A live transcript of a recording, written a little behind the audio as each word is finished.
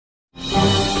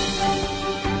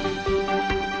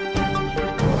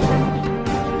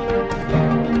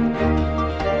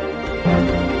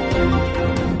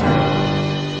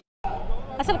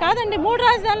కాదండి 3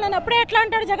 రాజధానులను అప్పుడే ఎట్లా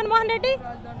అంటాడు జగన్మోహన్ రెడ్డి?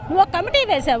 నువ్వు ఒక కమిటీ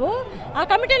వేశావు, ఆ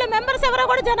కమిటీలో మెంబర్స్ ఎవరో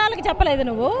కూడా జనాలకి చెప్పలేదు.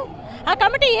 నువ్వు ఆ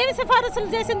కమిటీ ఏమి సిఫారసులు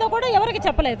చేసిందో కూడా ఎవరికి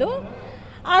చెప్పలేదు.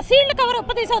 ఆ సీల్డ్ కవర్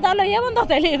ఉప్పతీసావు, దానిలో ఏముందో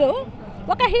తెలియదు.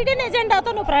 ఒక హిడెన్ ఎజెండాతో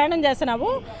నువ్వు ప్రయాణం చేస్తున్నావు.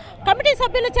 కమిటీ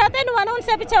సభ్యుల చేతే నువ్వు అనౌన్స్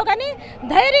చేయించావు, కానీ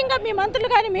ధైర్యంగా మీ మంత్రులు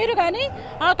కానీ మీరు కానీ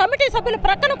ఆ కమిటీ సభ్యులు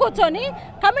ప్రక్కన కూర్చొని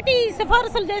కమిటీ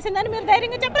సిఫారసులు చేసిందని మీరు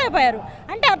ధైర్యంగా చెప్పలేకపోయారు.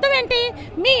 అంటే అర్థం ఏంటి?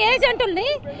 మీ ఏజెంటుల్ని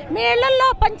మీ ఇళ్లల్లో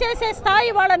పనిచేసే స్థాయి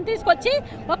వాళ్ళని తీసుకొచ్చి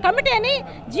ఒక కమిటీ అని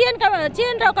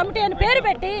జిఎన్ రావు కమిటీ అని పేరు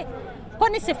పెట్టి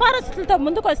కొన్ని సిఫారసులతో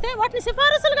ముందుకు వస్తే వాటిని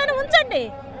సిఫారసులుగానే ఉంచండి.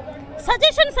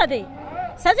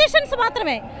 సజెషన్స్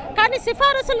మాత్రమే, కానీ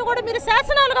సిఫారసులను కూడా మీరు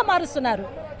శాసనాలుగా మారుస్తున్నారు.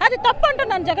 అది తప్పు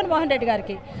అంటున్నాను జగన్మోహన్ రెడ్డి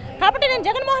గారికి. కాబట్టి నేను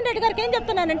జగన్మోహన్ రెడ్డి గారికి ఏం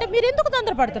చెప్తున్నానంటే, మీరు ఎందుకు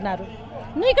తొందరపడుతున్నారు?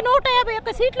 నీకు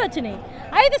 151 సీట్లు వచ్చినాయి.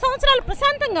 5 సంవత్సరాలు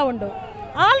ప్రశాంతంగా ఉండు.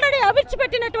 ఆల్రెడీ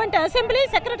అవిర్చిపెట్టినటువంటి అసెంబ్లీ,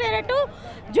 సెక్రటేరియట్,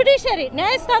 జ్యుడిషియరీ,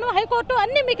 న్యాయస్థానం, హైకోర్టు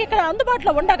అన్నీ మీకు ఇక్కడ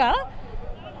అందుబాటులో ఉండగా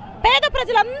పేద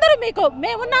ప్రజలందరూ మీకు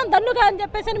మేమున్నాం దన్నుగా అని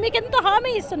చెప్పేసి మీకు ఎంతో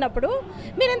హామీ ఇస్తున్నప్పుడు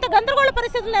మీరు ఇంత గందరగోళ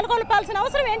పరిస్థితులు నెలకొల్పాల్సిన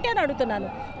అవసరం ఏంటి అని అడుగుతున్నాను.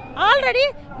 ఆల్రెడీ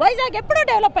వైజాగ్ ఎప్పుడో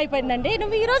డెవలప్ అయిపోయిందండి.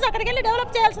 నువ్వు ఈరోజు అక్కడికి వెళ్ళి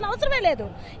డెవలప్ చేయాల్సిన అవసరమే లేదు.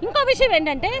 ఇంకో విషయం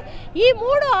ఏంటంటే, ఈ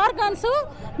 3 ఆర్గాన్స్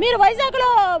మీరు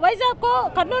వైజాగ్కో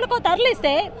కర్నూలుకో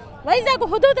తరలిస్తే వైజాగ్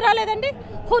హుదూద్ రాలేదండి.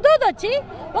 హుదూద్ వచ్చి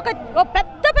ఒక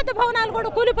పెద్ద భవనాలు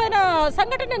కూడా కూలిపోయిన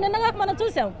సంఘటన నిన్నగా మనం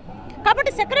చూసాం.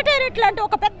 కాబట్టి సెక్రటేరియట్ లాంటి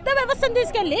ఒక పెద్ద వ్యవస్థను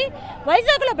తీసుకెళ్ళి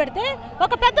వైజాగ్లో పెడితే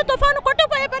ఒక పెద్ద తుఫాను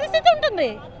కొట్టుకుపోయే పరిస్థితి ఉంటుంది.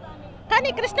 కానీ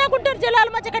కృష్ణా గుంటూరు జిల్లాల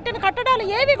మధ్య కట్టిన కట్టడాలు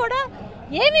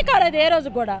ఏమీ కాలేదు. ఏ రోజు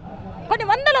కూడా కొన్ని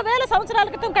వందల వేల సంవత్సరాల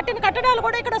క్రితం కట్టిన కట్టడాలు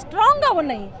కూడా ఇక్కడ స్ట్రాంగ్గా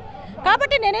ఉన్నాయి.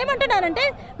 కాబట్టి నేనేమంటున్నానంటే,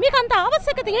 మీకు అంత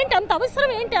ఆవశ్యకత ఏంటి, అంత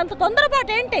అవసరం ఏంటి, అంత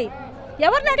తొందరపాటు ఏంటి?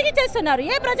 ఎవరిని అడిగి చేస్తున్నారు?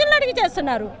 ఏ ప్రజలను అడిగి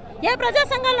చేస్తున్నారు? ఏ ప్రజా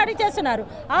సంఘాలను అడిగి చేస్తున్నారు?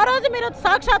 ఆ రోజు మీరు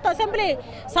సాక్షాత్ అసెంబ్లీ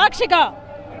సాక్షిగా,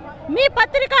 మీ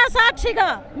పత్రిక సాక్షిగా,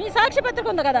 మీ సాక్షి పత్రిక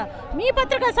ఉంది కదా, మీ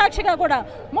పత్రిక సాక్షిగా కూడా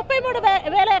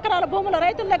 33,000 ఎకరాల భూముల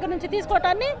రైతుల దగ్గర నుంచి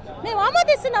తీసుకోవటాన్ని మేము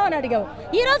ఆమోదిస్తున్నామని అడిగావు.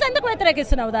 ఈ రోజు ఎందుకు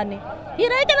వ్యతిరేకిస్తున్నావు దాన్ని? ఈ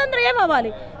రైతులందరూ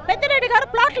ఏమవ్వాలి? పెద్దిరెడ్డి గారు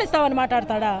ప్లాట్లు ఇస్తామని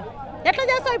మాట్లాడతాడా? ఎట్లా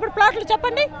చేస్తావు ఇప్పుడు ప్లాట్లు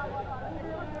చెప్పండి?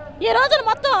 ఈ రోజున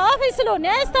మొత్తం ఆఫీసులు,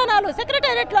 న్యాయస్థానాలు,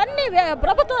 సెక్రటేరియట్లు అన్ని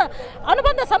ప్రభుత్వ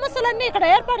అనుబంధ సమస్యలన్నీ ఇక్కడ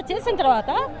ఏర్పాటు చేసిన తర్వాత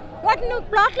వాటిని నువ్వు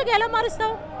ప్లాట్లుగా ఎలా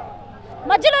మారుస్తావు?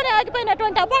 మధ్యలోనే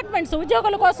ఆగిపోయినటువంటి అపార్ట్మెంట్స్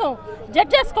ఉద్యోగుల కోసం,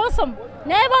 జడ్జెస్ కోసం,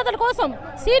 న్యాయవాదుల కోసం,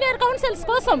 సీనియర్ కౌన్సిల్స్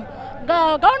కోసం,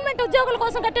 గవర్నమెంట్ ఉద్యోగుల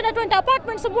కోసం కట్టినటువంటి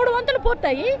అపార్ట్మెంట్స్ 3 వంతులు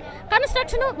పూర్తయి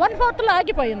కన్స్ట్రక్షన్ 1/4లో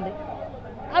ఆగిపోయింది.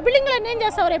 ఆ బిల్డింగ్లన్నీ ఏం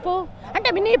చేస్తావు రేపు? అంటే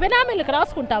నీ బినామీలకు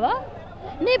రాసుకుంటావా?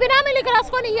 నీ బినామీలకు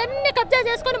రాసుకొని ఇవన్నీ కబ్జా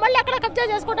చేసుకొని మళ్ళీ అక్కడ కబ్జా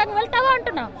చేసుకోవడానికి వెళ్తావా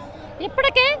అంటున్నా.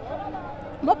 ఇప్పటికే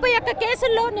 31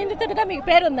 కేసుల్లో నిందితుడిగా మీకు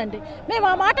పేరుందండి. మేము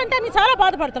ఆ మాట అంటే నేను చాలా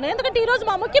బాధపడుతున్నాం. ఎందుకంటే ఈరోజు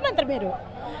మా ముఖ్యమంత్రి మీరు.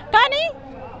 కానీ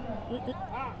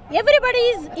everybody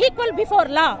is equal before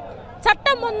law,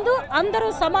 చట్టం ముందు అందరూ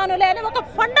సమానులే అని ఒక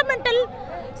ఫండమెంటల్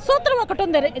సూత్రం ఒకటి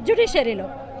ఉంది జ్యుడిషియరీలో.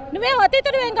 నువ్వేం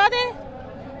అతీతుడివేం కాదే,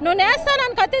 నువ్వు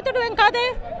న్యాయస్థానానికి అతీతుడివేం కాదే.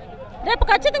 రేపు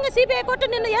ఖచ్చితంగా సిబిఐ కోర్టు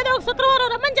నిన్ను ఏదో ఒక శుక్రవారం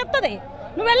రమ్మని చెప్తుంది,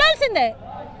 నువ్వు వెళ్ళాల్సిందే.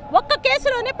 ఒక్క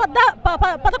కేసులోనే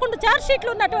 11 ఛార్జ్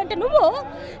షీట్లు ఉన్నటువంటి నువ్వు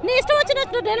నీ ఇష్టం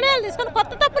వచ్చినట్టు నిర్ణయాలు తీసుకొని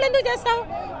కొత్త తప్పులు ఎందుకు చేస్తావు?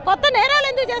 కొత్త నేరాలు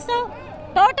ఎందుకు చేస్తావు?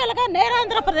 టోటల్గా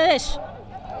నేరాంధ్రప్రదేశ్,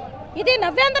 ఇది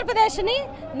నవ్యాంధ్రప్రదేశ్ని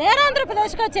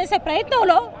నేరాంధ్రప్రదేశ్గా చేసే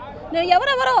ప్రయత్నంలో నువ్వు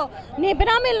ఎవరెవరో నీ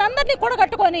బినామీలందరినీ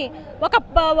కూడగట్టుకొని ఒక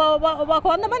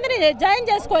 100 మందిని జాయిన్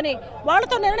చేసుకొని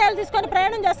వాళ్ళతో నిర్ణయాలు తీసుకొని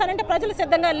ప్రయాణం చేస్తానంటే ప్రజలు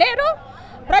సిద్ధంగా లేరు.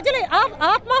 ప్రజలు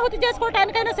ఆత్మాహుతి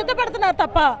చేసుకోవటానికైనా సిద్ధపడుతున్నారు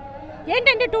తప్ప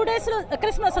ఏంటంటే 2 days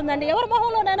క్రిస్మస్ ఉందండి. ఎవరి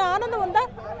మొహంలోనైనా ఆనందం ఉందా?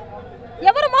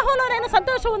 ఎవరి మొహంలోనైనా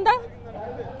సంతోషం ఉందా?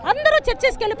 అందరూ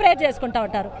చర్చెస్కి వెళ్ళి ప్రేయర్ చేసుకుంటూ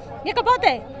ఉంటారు.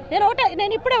 ఇకపోతే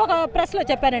నేను ఇప్పుడే ఒక ప్రెస్లో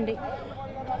చెప్పానండి,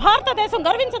 భారతదేశం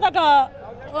గర్వించదగ్గ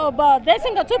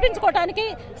దేశంగా చూపించుకోవటానికి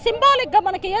సింబాలిక్గా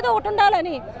మనకి ఏదో ఒకటి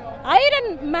ఉండాలని ఐరన్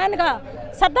మ్యాన్గా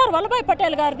సర్దార్ వల్లభాయ్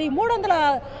పటేల్ గారిది 300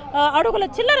 అడుగుల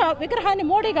చిల్లర విగ్రహాన్ని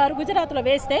మోడీ గారు గుజరాత్లో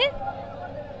వేస్తే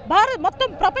మొత్తం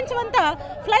ప్రపంచమంతా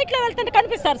ఫ్లైట్లో వెళ్తుంటే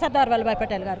కనిపిస్తారు సర్దార్ వల్లభాయ్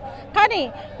పటేల్ గారు. కానీ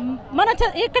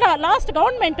ఇక్కడ లాస్ట్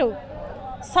గవర్నమెంటు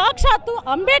సాక్షాత్తు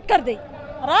అంబేద్కర్ది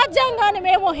రాజ్యాంగాన్ని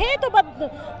మేము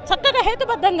చక్కగా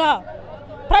హేతుబద్ధంగా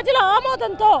ప్రజల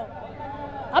ఆమోదంతో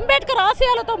అంబేద్కర్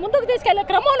ఆశయాలతో ముందుకు తీసుకెళ్లే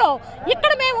క్రమంలో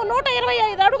ఇక్కడ మేము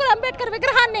 125 అడుగుల అంబేద్కర్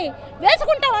విగ్రహాన్ని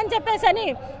వేసుకుంటామని చెప్పేసి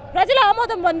ప్రజల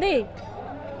ఆమోదం పొంది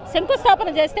శంకుస్థాపన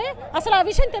చేస్తే అసలు ఆ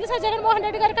విషయం తెలుసా జగన్మోహన్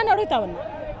రెడ్డి గారికి అని అడుగుతా ఉన్నా.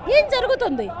 ఏం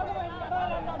జరుగుతుంది?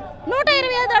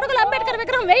 125 అడుగుల అంబేద్కర్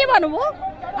విగ్రహం వేయవా నువ్వు?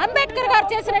 అంబేద్కర్ గారు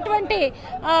చేసినటువంటి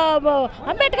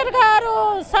అంబేద్కర్ గారు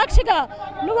సాక్షిగా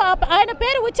నువ్వు ఆయన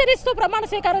పేరు ఉచ్చరిస్తూ ప్రమాణ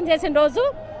స్వీకారం చేసిన రోజు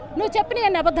నువ్వు చెప్పిన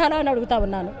అన్ని అబద్ధాలు అని అడుగుతా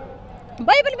ఉన్నాను.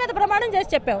 బైబిల్ మీద ప్రమాణం చేసి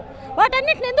చెప్పావు,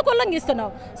 వాటన్నిటిని ఎందుకు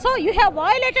ఉల్లంఘిస్తున్నావు? So you have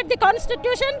violated the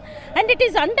constitution and it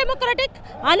is undemocratic,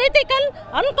 unethical,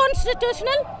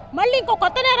 unconstitutional. మళ్ళీ ఇంకో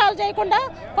కొత్త నేరాలు చేయకుండా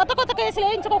కొత్త కేసులు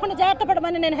వేయించుకోకుండా జాగ్రత్త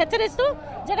పడమని నేను హెచ్చరిస్తూ,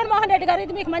 జగన్మోహన్ రెడ్డి గారు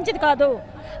ఇది మీకు మంచిది కాదు.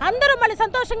 అందరూ మళ్ళీ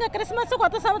సంతోషంగా క్రిస్మస్,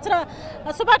 కొత్త సంవత్సర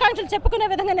శుభాకాంక్షలు చెప్పుకునే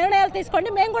విధంగా నిర్ణయాలు తీసుకోండి,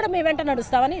 మేము కూడా మీ వెంట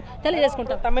నడుస్తామని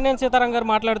తెలియజేసుకుంటాం. తమ్మినేని సీతారాం గారు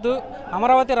మాట్లాడుతూ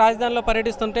అమరావతి రాజధానిలో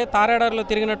పర్యటిస్తుంటే తారేడారులో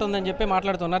తిరిగినట్టుందని చెప్పి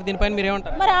మాట్లాడుతున్నారు. దీనిపైన మీరు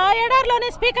ఏమంటారు? మరి ఆ ఎడారిలోనే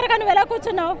స్పీకర్గా నువ్వు ఎలా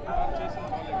కూర్చున్నావు?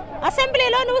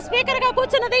 అసెంబ్లీలో నువ్వు స్పీకర్గా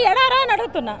కూర్చున్నది ఎడారా అని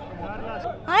అడుగుతున్నా.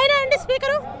 ఆయన అండి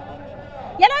స్పీకరు.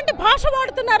 ఎలాంటి భాష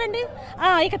వాడుతున్నారండి?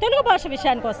 ఇక తెలుగు భాష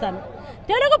విషయానికి వస్తాను.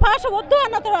 తెలుగు భాష వద్దు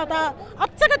అన్న తర్వాత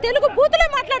అచ్చగా తెలుగు బూతులే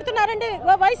మాట్లాడుతున్నారండి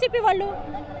వైసీపీ వాళ్ళు.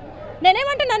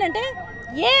 నేనేమంటున్నానంటే,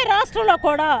 ఏ రాష్ట్రంలో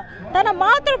కూడా తన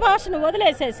మాతృభాషను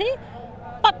వదిలేసేసి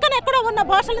పక్కన ఎక్కడో ఉన్న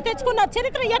భాషలు తెచ్చుకున్న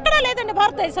చరిత్ర ఎక్కడా లేదండి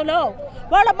భారతదేశంలో.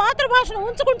 వాళ్ళ మాతృభాషను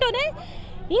ఉంచుకుంటూనే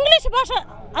ఇంగ్లీష్ భాష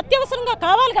అత్యవసరంగా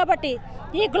కావాలి కాబట్టి,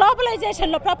 ఈ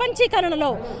గ్లోబలైజేషన్లో, ప్రపంచీకరణలో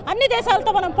అన్ని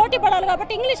దేశాలతో మనం పోటీ పడాలి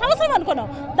కాబట్టి ఇంగ్లీష్ అవసరం అనుకున్నాం.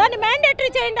 దాన్ని మ్యాండేటరీ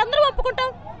చేయండి, అందరూ ఒప్పుకుంటాం.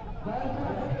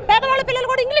 పేదవాళ్ళ పిల్లలు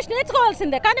కూడా ఇంగ్లీష్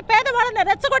నేర్చుకోవాల్సిందే. కానీ పేదవాళ్ళని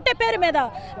రెచ్చగొట్టే పేరు మీద,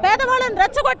 పేదవాళ్ళని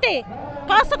రెచ్చగొట్టి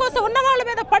కాస్త కోస్త ఉన్న వాళ్ళ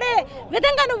మీద పడే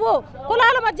విధంగా నువ్వు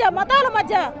కులాల మధ్య, మతాల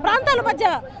మధ్య, ప్రాంతాల మధ్య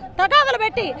తగాదలు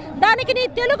పెట్టి దానికి నీ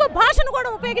తెలుగు భాషను కూడా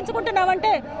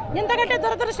ఉపయోగించుకుంటున్నావంటే ఇంతకంటే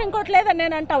దురదృష్టం ఇంకోటి లేదని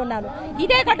నేను అంటా ఉన్నాను.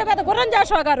 ఇదే గడ్డ మీద గుర్రం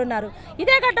జాషువా గారు ఉన్నారు,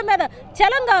 ఇదే గడ్డ మీద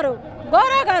చలం గారు,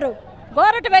 గోరా గారు,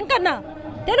 గోరటి వెంకన్న.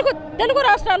 తెలుగు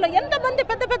రాష్ట్రాల్లో ఎంతమంది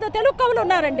పెద్ద పెద్ద తెలుగు కవులు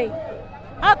ఉన్నారండి.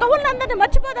 ఆ కవులందరినీ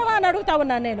మర్చిపోదామా అని అడుగుతా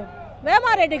ఉన్నాను నేను.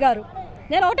 వేమారెడ్డి గారు,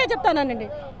 నేను ఒకటే చెప్తానండి,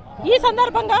 ఈ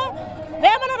సందర్భంగా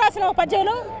వేమన రాసిన ఒక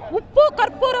పద్యంలో, ఉప్పు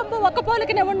కర్పూరంబు ఒక్క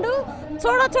పోలికనే ఉండు,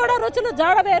 చూడ చూడ రుచులు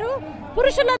జాడవేరు,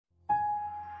 పురుషుల